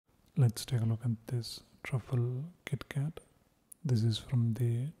Let's take a look at this truffle Kitkat. This is from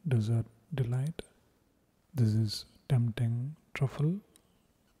the Dessert Delight. This is Tempting Truffle.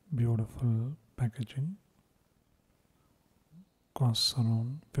 Beautiful packaging. Costs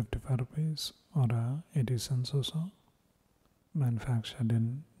around 55 rupees or 80 cents or so. Manufactured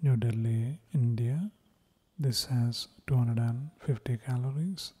in New Delhi, India. This has 250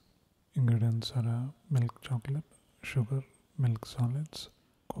 calories. Ingredients are milk chocolate, sugar, milk solids,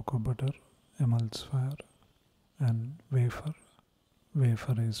 cocoa butter, emulsifier, and wafer.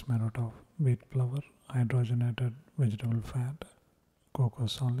 Wafer is made out of wheat flour, hydrogenated vegetable fat, cocoa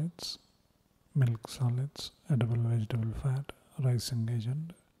solids, milk solids, edible vegetable fat, rising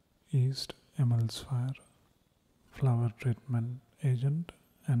agent, yeast, emulsifier, flour treatment agent,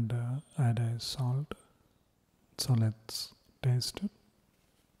 and iodized salt. So let's taste it.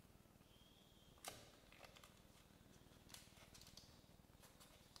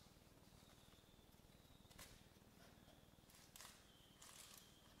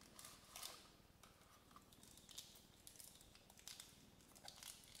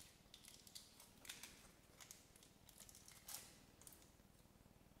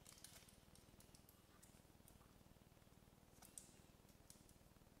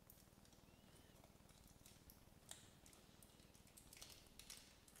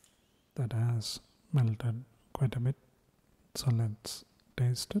 That has melted quite a bit, so let's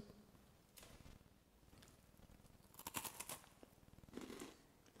taste it.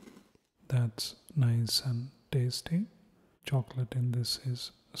 That's nice and tasty. Chocolate in this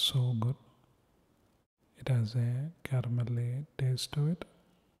is so good. It has a caramelly taste to it,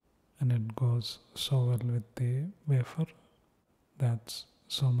 and it goes so well with the wafer. That's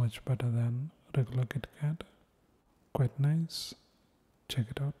so much better than regular Kit Kat. Quite nice. Check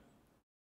it out.